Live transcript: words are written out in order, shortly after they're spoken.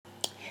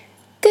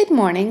Good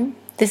morning.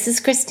 This is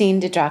Christine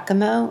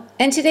DiGiacomo,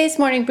 and today's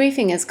morning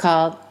briefing is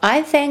called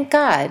I Thank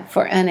God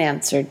for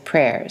Unanswered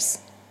Prayers.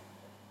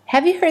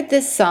 Have you heard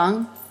this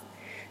song?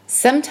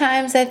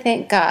 Sometimes I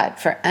thank God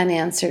for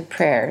unanswered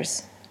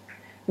prayers.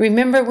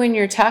 Remember when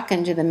you're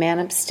talking to the man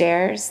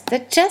upstairs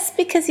that just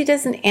because he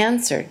doesn't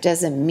answer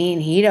doesn't mean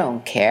he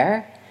don't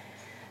care.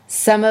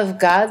 Some of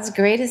God's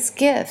greatest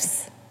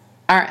gifts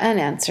are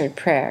unanswered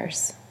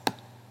prayers.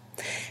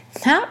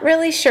 Not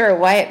really sure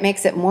why it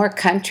makes it more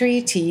country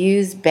to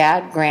use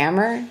bad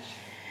grammar,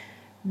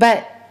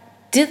 but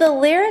do the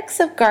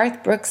lyrics of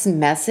Garth Brooks'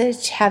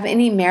 Message have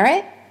any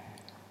merit?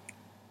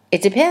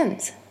 It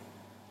depends.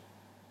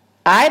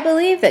 I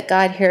believe that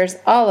God hears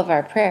all of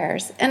our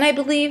prayers, and I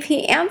believe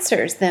He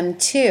answers them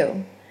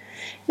too.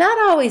 Not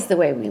always the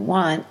way we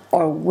want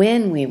or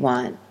when we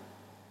want.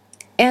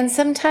 And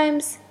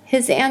sometimes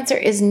His answer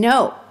is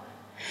no.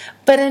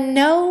 But a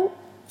no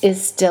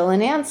is still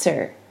an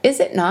answer,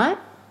 is it not?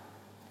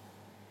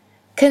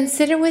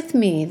 Consider with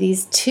me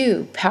these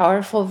two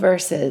powerful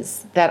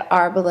verses that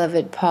our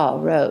beloved Paul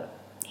wrote.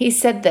 He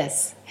said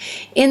this,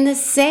 "In the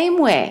same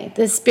way,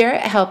 the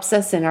Spirit helps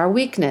us in our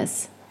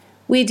weakness.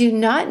 We do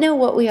not know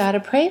what we ought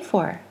to pray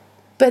for,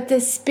 but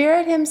the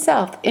Spirit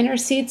Himself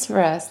intercedes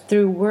for us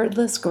through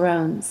wordless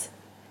groans.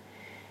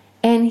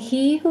 And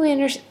He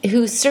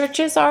who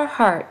searches our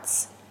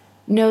hearts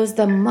knows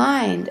the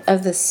mind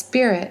of the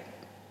Spirit,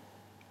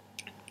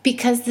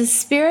 because the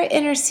Spirit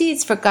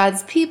intercedes for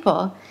God's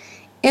people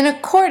in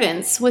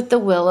accordance with the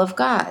will of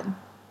God."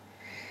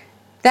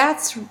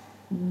 That's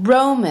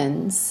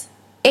Romans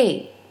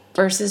 8,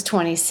 verses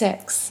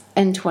 26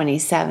 and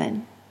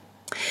 27.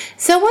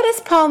 So what does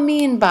Paul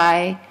mean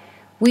by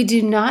we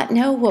do not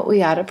know what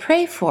we ought to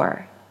pray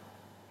for?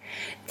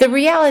 The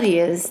reality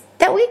is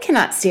that we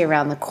cannot see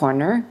around the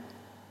corner.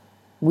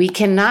 We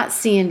cannot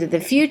see into the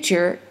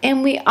future,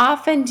 and we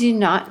often do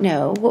not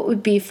know what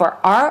would be for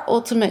our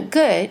ultimate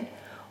good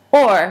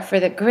or for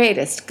the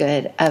greatest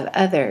good of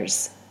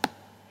others.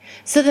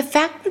 So the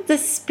fact that the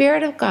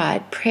Spirit of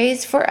God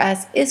prays for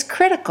us is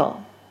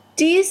critical.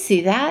 Do you see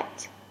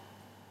that?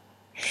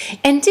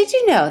 And did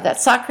you know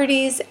that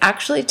Socrates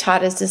actually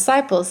taught his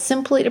disciples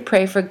simply to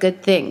pray for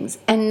good things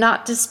and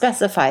not to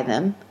specify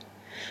them,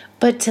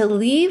 but to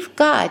leave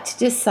God to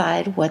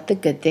decide what the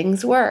good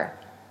things were?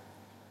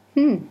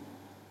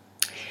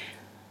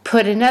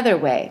 Put another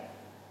way,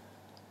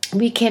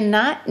 we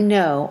cannot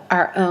know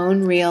our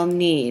own real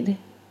need.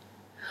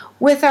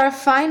 With our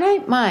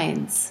finite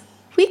minds,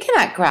 we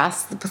cannot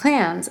grasp the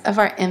plans of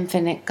our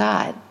infinite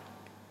God.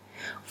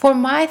 For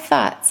my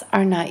thoughts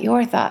are not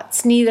your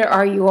thoughts, neither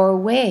are your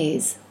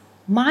ways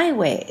my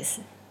ways,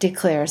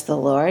 declares the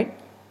Lord.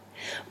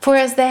 For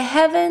as the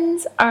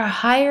heavens are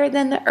higher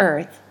than the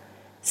earth,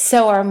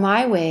 so are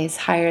my ways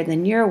higher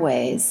than your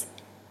ways,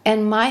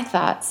 and my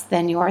thoughts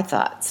than your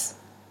thoughts.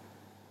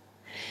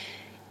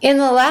 In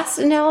the last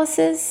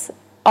analysis,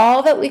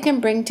 all that we can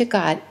bring to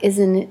God is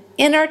an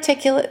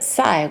inarticulate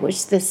sigh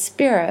which the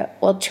Spirit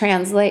will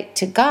translate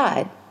to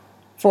God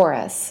for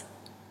us.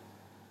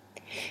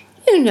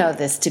 You know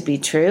this to be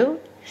true.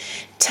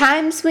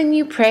 Times when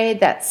you prayed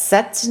that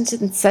such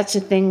and such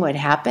a thing would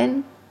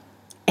happen,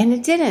 and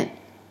it didn't.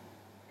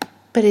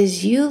 But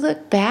as you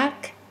look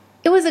back,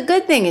 it was a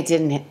good thing it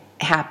didn't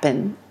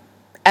happen,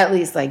 at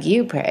least like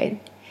you prayed.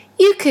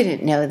 You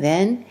couldn't know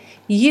then.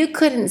 You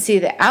couldn't see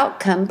the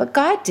outcome, but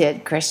God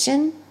did,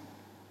 Christian.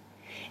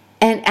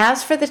 And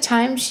as for the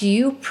times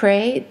you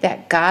prayed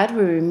that God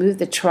would remove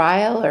the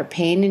trial or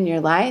pain in your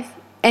life,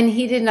 and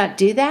He did not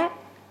do that,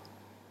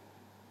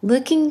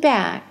 looking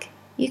back,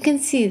 you can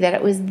see that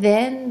it was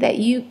then that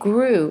you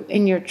grew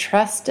in your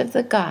trust of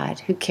the God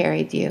who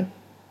carried you.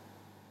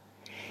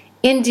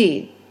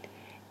 Indeed,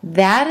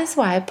 that is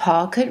why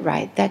Paul could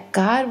write that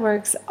God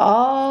works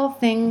all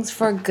things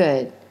for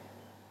good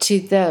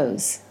to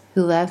those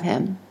who love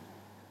Him.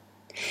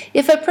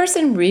 If a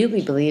person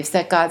really believes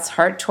that God's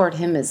heart toward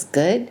him is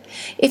good,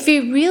 if he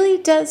really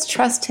does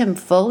trust Him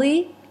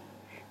fully,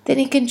 then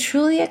he can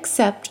truly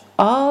accept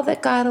all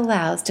that God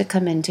allows to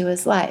come into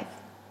his life.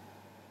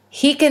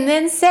 He can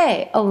then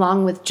say,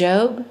 along with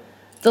Job,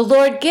 "The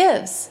Lord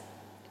gives,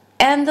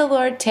 and the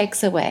Lord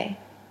takes away.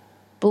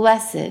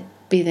 Blessed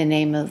be the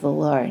name of the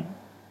Lord."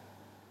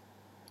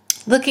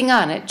 Looking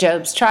on at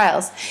Job's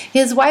trials,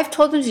 his wife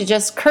told him to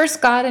just curse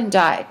God and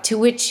die, to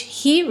which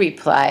he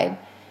replied,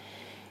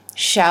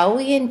 "Shall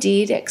we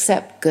indeed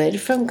accept good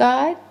from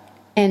God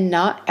and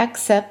not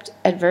accept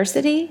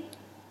adversity?"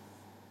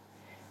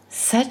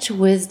 Such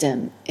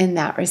wisdom in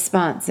that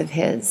response of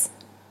his.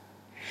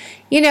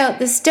 You know,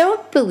 the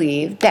Stoic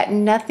believed that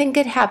nothing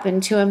could happen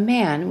to a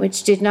man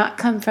which did not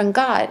come from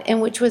God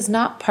and which was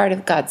not part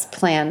of God's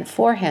plan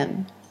for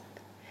him.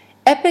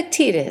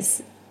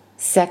 Epictetus,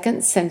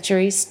 2nd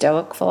century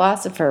Stoic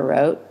philosopher,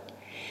 wrote,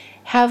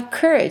 "Have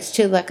courage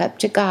to look up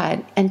to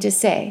God and to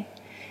say,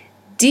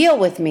 'Deal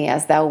with me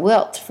as thou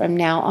wilt from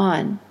now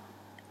on.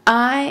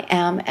 I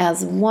am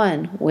as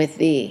one with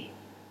thee.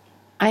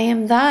 I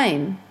am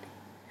thine.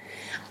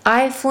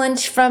 I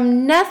flinch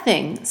from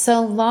nothing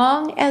so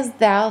long as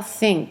thou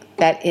think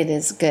that it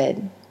is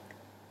good.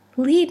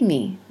 Lead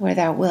me where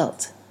thou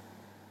wilt.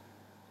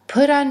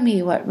 Put on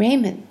me what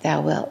raiment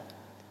thou wilt.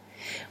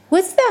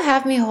 Wouldst thou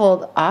have me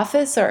hold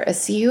office or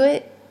eschew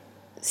it,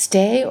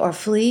 stay or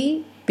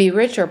flee, be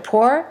rich or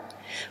poor?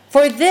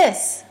 For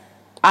this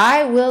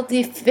I will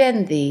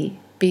defend thee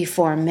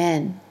before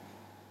men.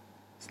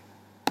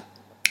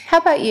 How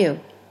about you?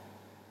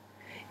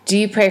 Do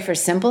you pray for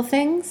simple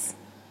things?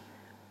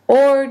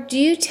 Or do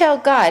you tell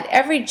God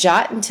every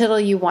jot and tittle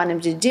you want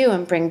Him to do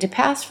and bring to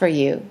pass for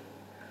you?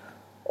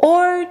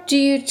 Or do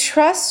you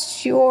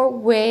trust your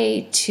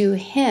way to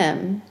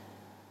Him,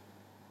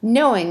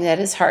 knowing that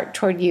His heart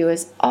toward you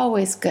is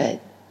always good?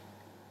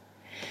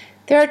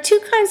 There are two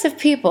kinds of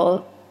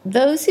people: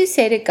 those who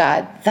say to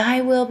God, "Thy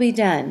will be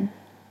done,"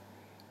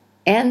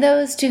 and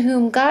those to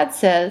whom God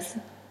says,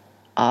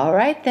 "All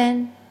right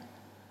then,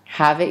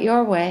 have it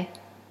your way."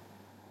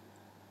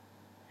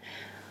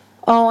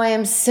 Oh, I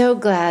am so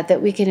glad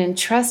that we can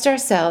entrust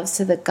ourselves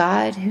to the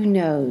God who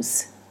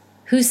knows,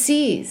 who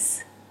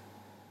sees,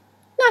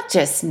 not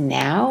just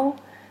now,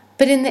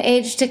 but in the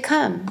age to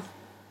come,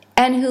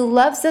 and who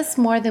loves us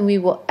more than we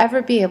will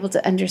ever be able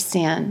to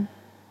understand.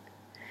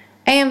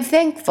 I am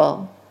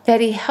thankful that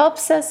He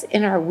helps us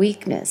in our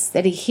weakness,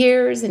 that He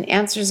hears and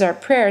answers our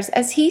prayers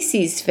as He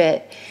sees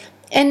fit,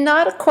 and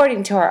not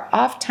according to our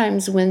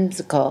oft-times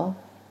whimsical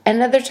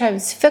and other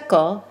times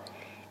fickle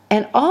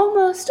and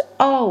almost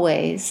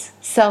always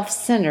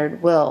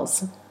self-centered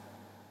wills.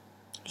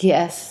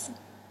 Yes,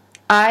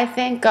 I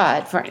thank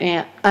God for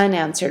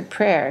unanswered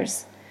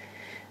prayers.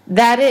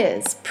 That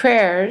is,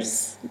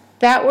 prayers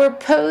that were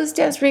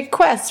posed as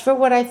requests for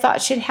what I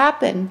thought should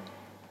happen,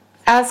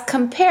 as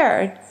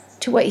compared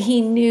to what He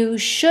knew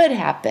should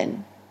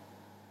happen.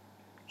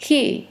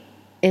 He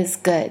is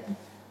good.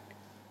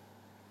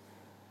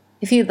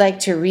 If you'd like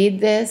to read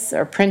this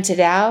or print it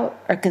out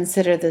or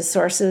consider the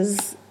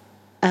sources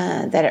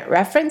that it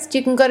referenced,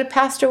 you can go to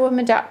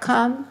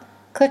pastorwoman.com,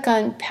 click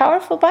on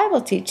Powerful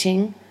Bible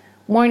Teaching,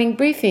 Morning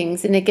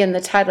Briefings, and again the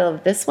title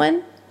of this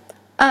one,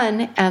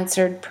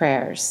 Unanswered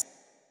Prayers.